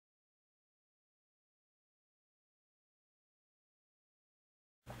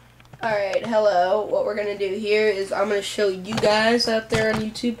Alright, hello. What we're going to do here is I'm going to show you guys out there on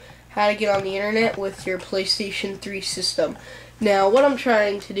YouTube how to get on the internet with your PlayStation 3 system. Now, what I'm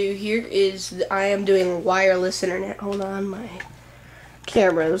trying to do here is I am doing wireless internet. Hold on, my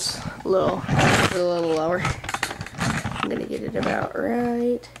camera's a little lower. I'm going to get it about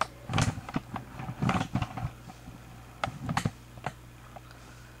right.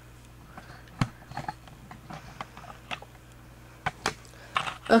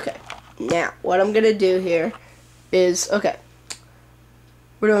 Okay, now what I'm gonna do here is, okay,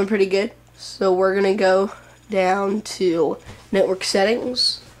 we're doing pretty good. So we're gonna go down to network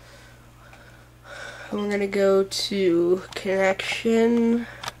settings. And we're gonna go to connection.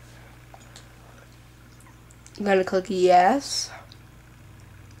 I'm gonna click yes.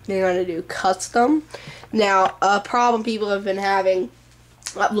 Then you're gonna do custom. Now, a problem people have been having,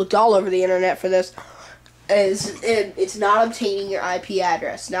 I've looked all over the internet for this, is it's not obtaining your IP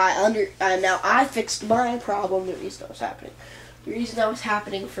address. Now I fixed my problem. The reason that was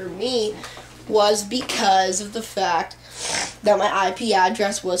happening, for me was because of the fact that my IP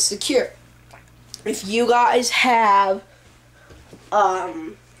address was secure. If you guys have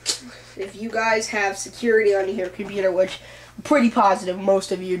security on your computer, which I'm pretty positive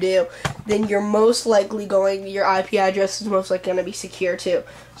most of you do, then you're most likely your IP address is most likely going to be secure too.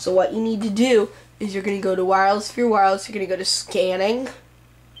 So what you need to do is you're going to go to wireless. If you're wireless, you're going to go to scanning.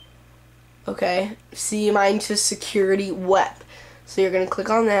 Okay, see mine to security web. So you're going to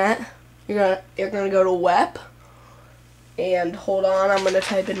click on that. You're going to go to web. And hold on, I'm going to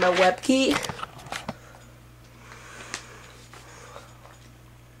type in my web key.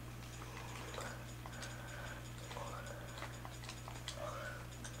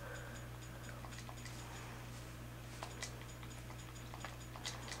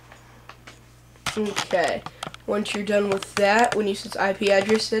 Okay, once you're done with that, when you see IP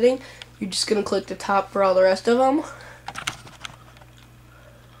address setting, you're just going to click the top for all the rest of them.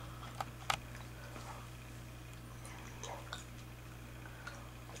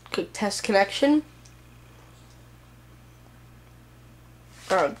 Click test connection.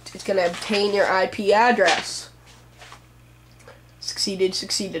 It's going to obtain your IP address.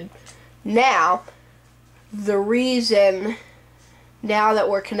 Succeeded. Now, the reason, now that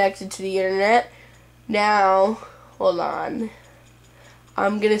we're connected to the internet, now, hold on,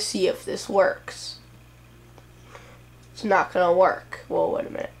 I'm going to see if this works. It's not going to work. Well, wait a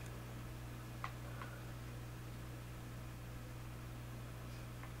minute.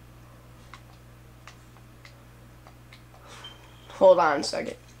 Hold on a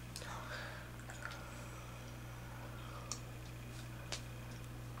second.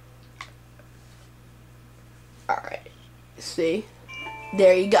 Alright, see?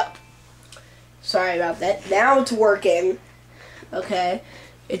 There you go. Sorry about that. Now it's working. Okay,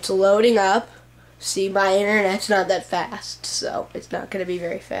 it's loading up. See, my internet's not that fast, so it's not going to be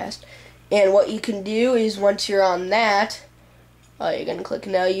very fast. And what you can do is once you're on that, you're going to click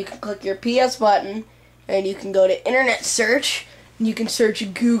now. You can click your PS button, and you can go to internet search. And you can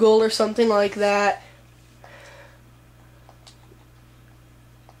search Google or something like that.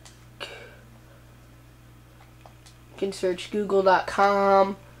 You can search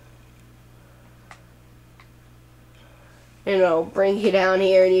google.com. And it'll bring you down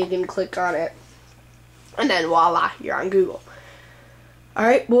here and you can click on it. And then voila, you're on Google.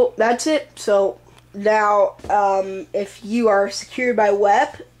 Alright, well, that's it. So now, if you are secured by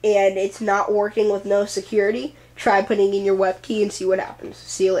web and it's not working with no security, try putting in your web key and see what happens.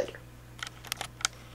 See you later.